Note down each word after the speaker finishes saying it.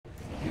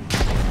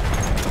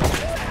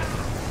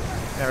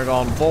We're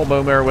going full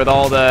boomer with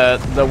all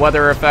the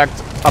weather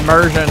effect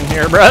immersion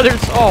here, brothers.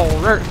 Oh,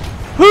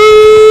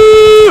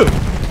 woo!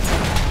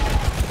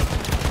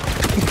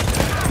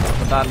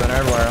 The bad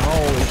everywhere.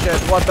 Holy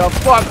shit! What the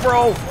fuck,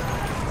 bro?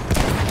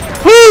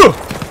 Woo!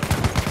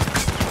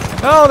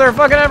 No, they're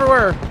fucking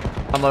everywhere.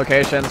 On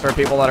locations for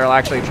people that are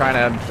actually trying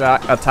to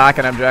attack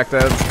an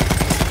objective.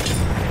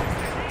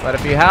 But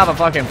if you have a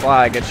fucking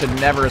flag, it should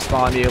never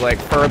spawn you like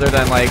further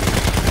than like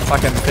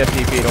fucking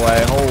 50 feet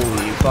away.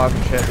 Holy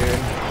fucking shit, dude.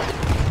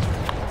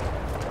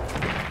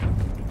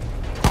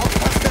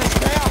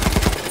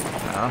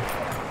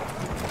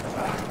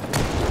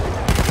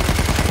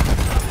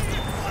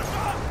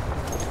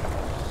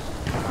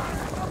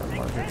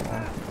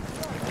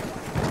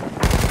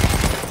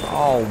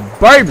 Oh,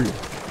 baby!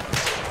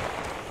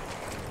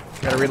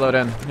 Gotta reload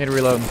in. Need to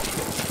reload.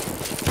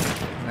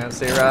 Man,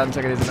 stay around.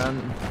 Take it easy, man.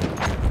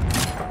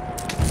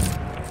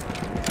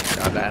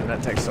 God damn,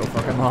 that takes so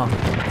fucking long.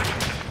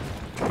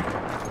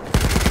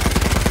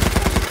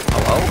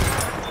 Hello?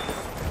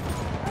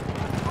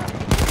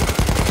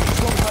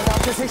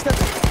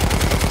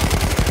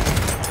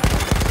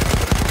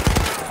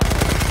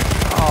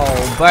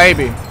 Oh,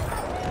 baby.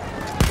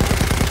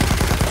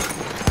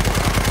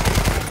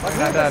 I'm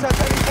not dead.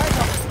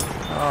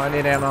 Oh, I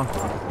need ammo.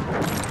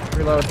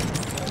 Reload.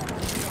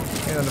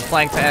 Need the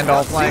flank to end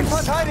all flanks.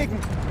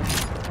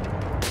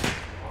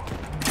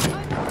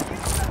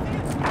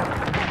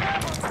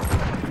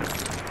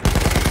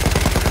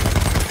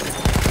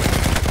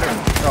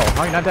 Oh,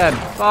 how are you not dead?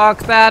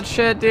 Fuck that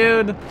shit,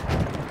 dude.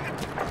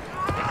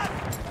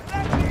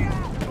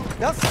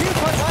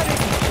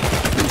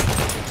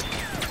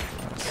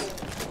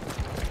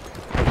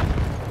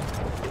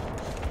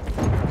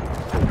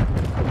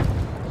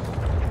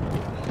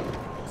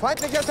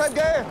 Feindliches MG!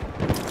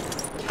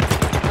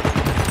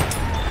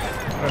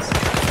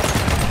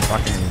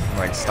 Fucking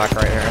like stuck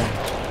right here.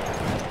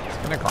 It's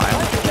gonna climb.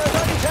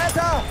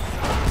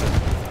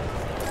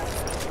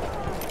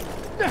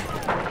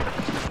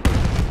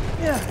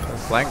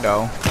 Flank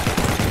though.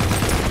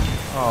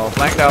 Oh,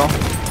 flank though.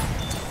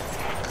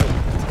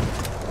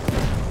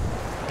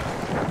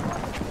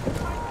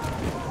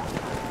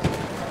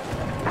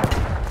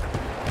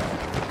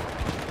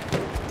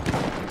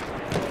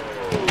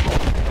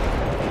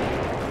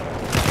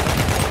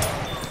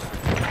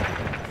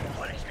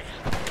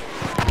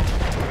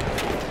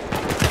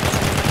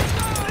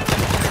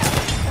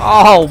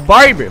 Oh,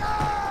 baby!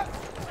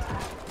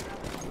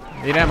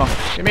 Need ammo.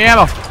 Give me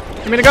ammo.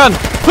 Give me the gun.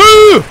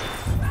 Woo!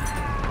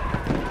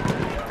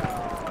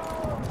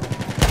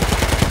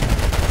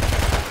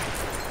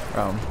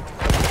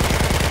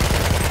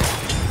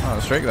 Oh,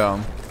 straight though.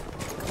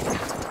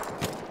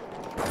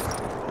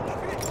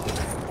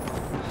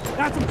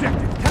 That's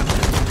objective.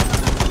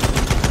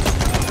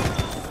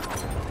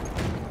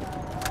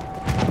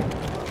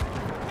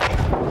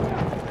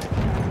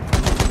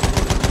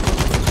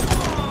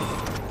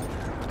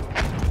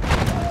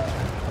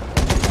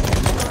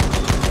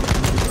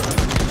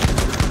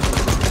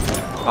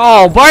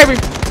 Oh, baby!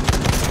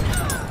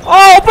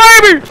 Oh,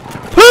 baby!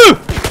 Woo!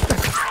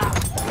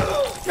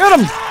 Get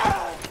him!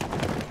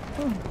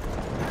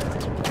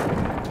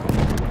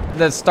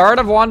 The start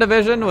of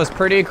WandaVision was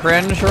pretty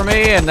cringe for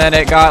me, and then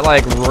it got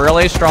like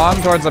really strong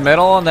towards the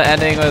middle, and the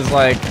ending was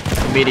like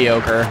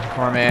mediocre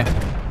for me.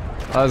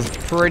 I was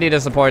pretty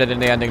disappointed in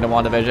the ending to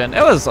WandaVision.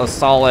 It was a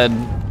solid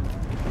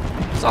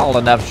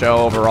enough show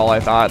overall, I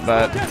thought,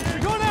 but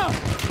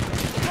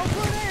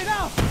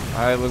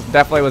I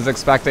definitely was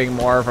expecting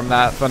more from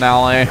that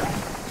finale.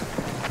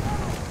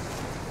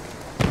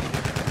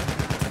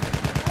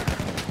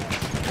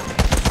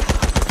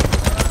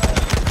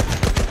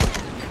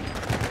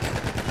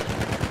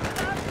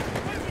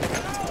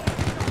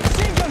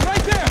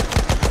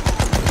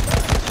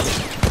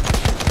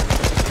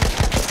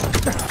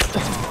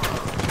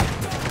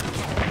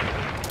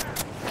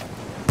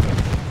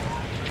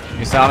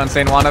 You still haven't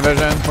seen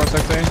WandaVision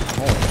 460?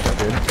 Holy shit,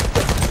 dude.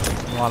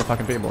 A lot of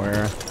fucking people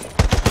here.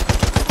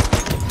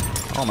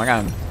 Oh my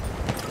god.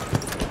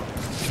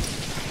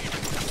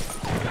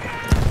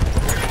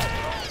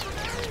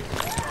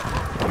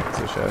 Piece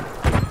of shit.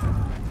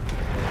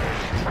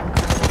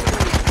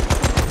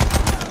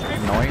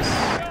 Noise.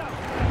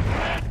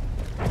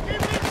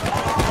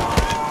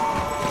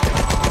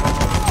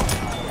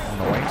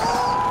 Noise.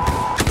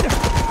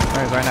 Oh,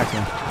 he's right next to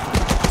me.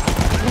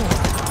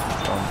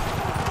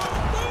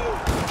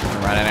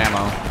 I'm running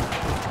ammo.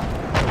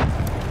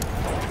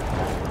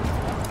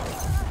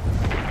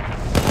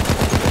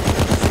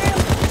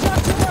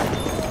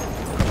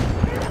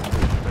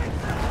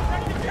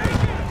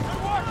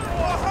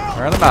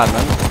 Where are the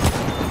madmen?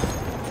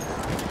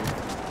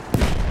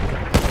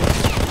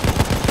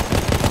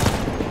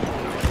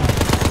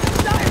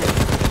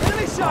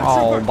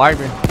 Oh,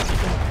 baby.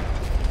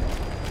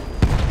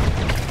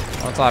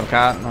 What's up,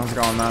 cat? How's it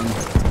going, man?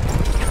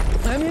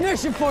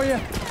 Ammunition for you.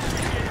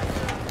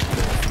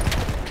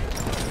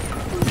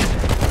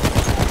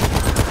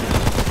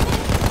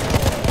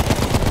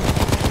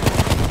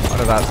 What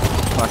is that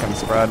fucking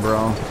spread,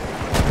 bro?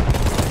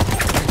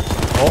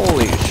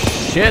 Holy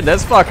shit,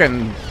 this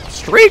fucking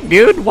streak,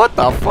 dude. What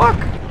the fuck?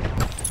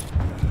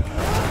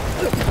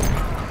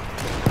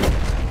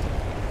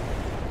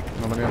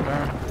 Nobody up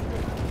there?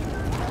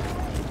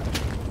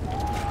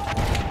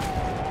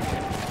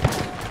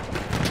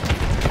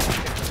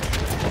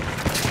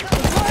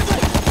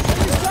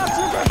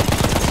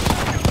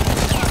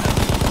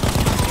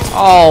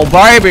 Oh,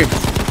 baby.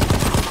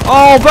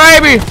 Oh,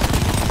 baby.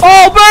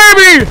 Oh,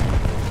 baby.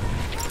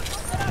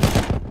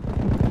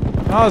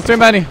 Oh, it's too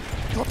many.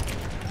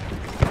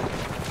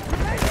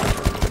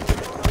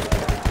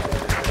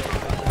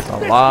 That's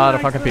a lot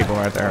of fucking people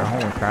right there.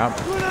 Holy crap.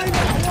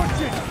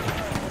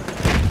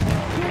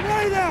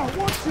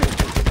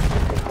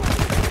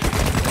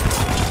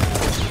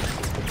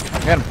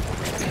 Get him.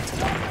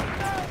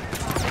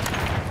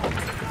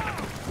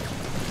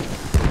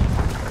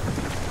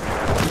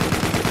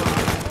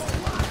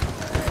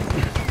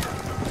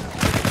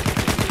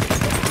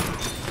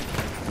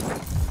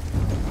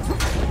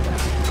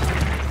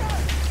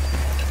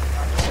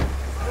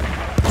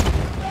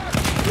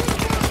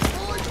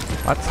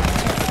 What?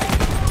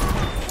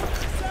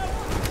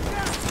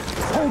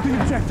 Hold the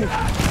objective.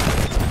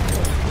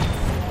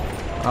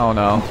 Oh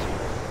no.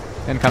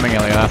 Incoming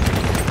Ilya.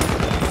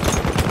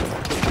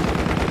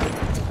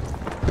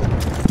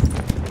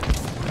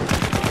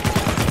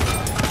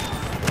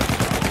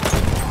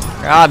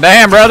 God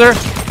damn, brother.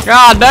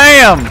 God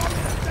damn.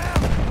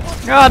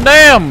 God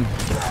damn.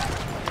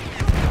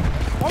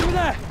 Over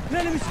there, an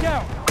enemy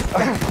scout.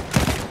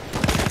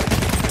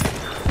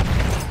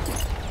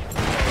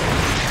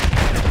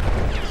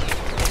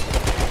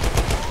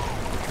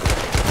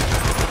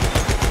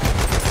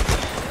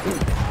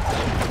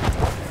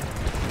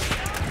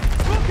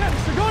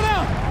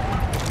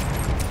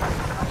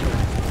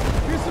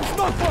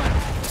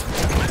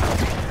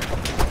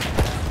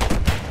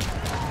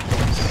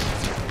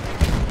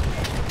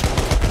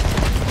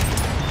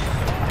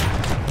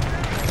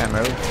 Can't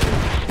move.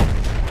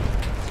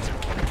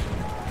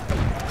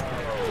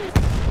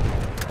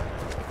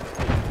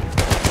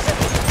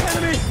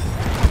 Enemy!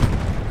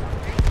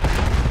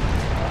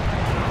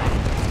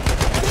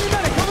 Enemy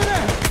medic, over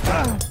there!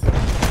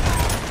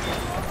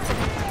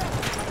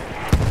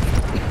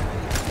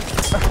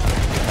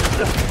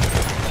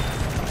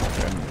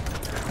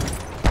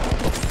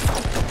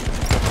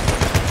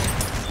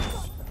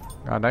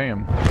 God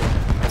damn.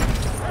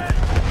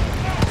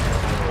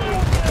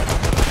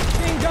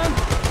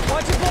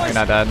 You're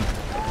not dead. I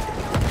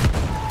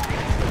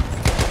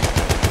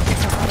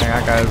think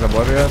that guy's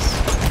oblivious.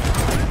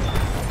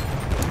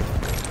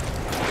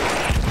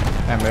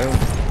 Can't move.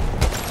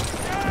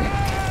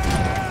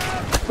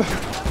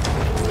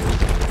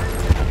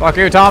 Fuck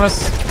you,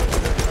 Thomas.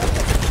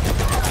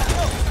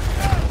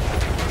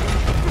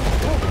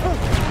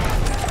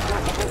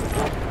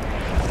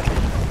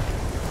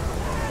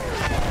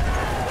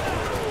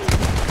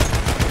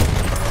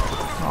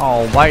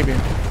 Oh, baby.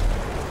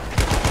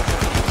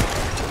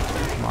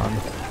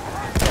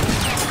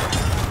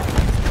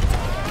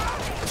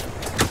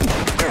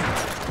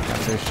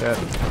 Shit.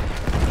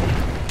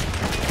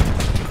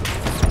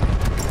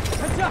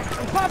 Heads up!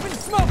 I'm popping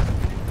smoke!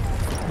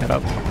 Get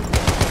up.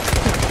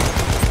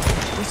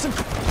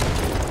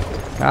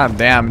 God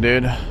damn,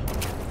 dude.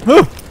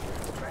 Whew.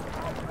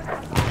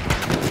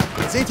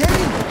 Seht ihr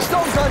ihn?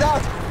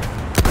 Sturmsoldat!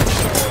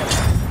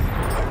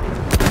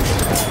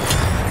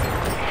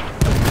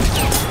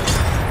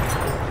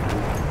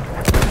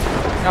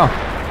 Oh.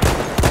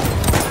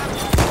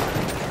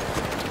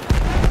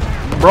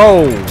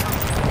 Bro.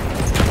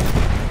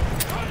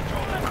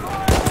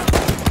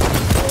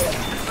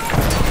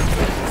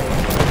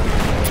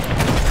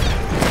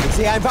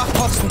 Ein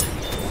Wachposten.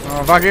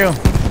 Oh, fuck you.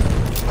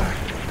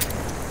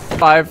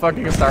 5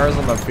 fucking stars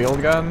on the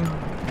field gun?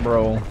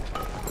 Bro.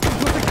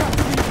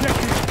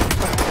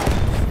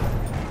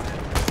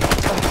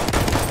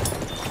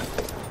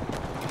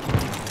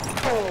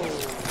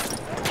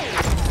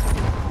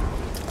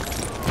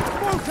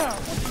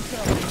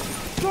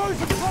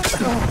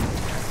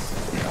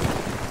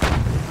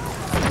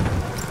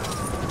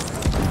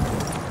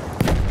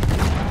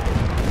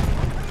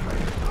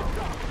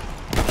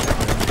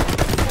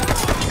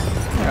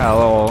 Yeah, a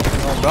little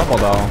double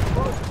though.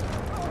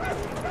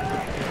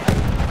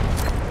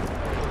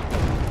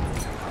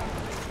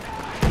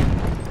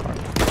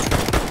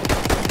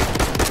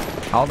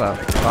 How the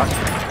fuck?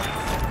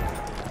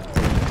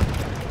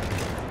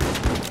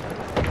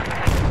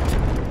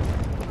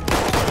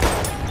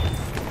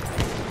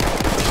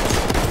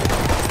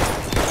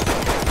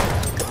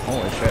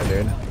 Holy shit,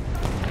 dude.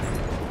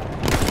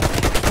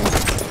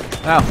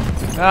 No.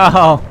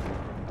 No.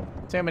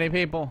 Too many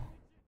people.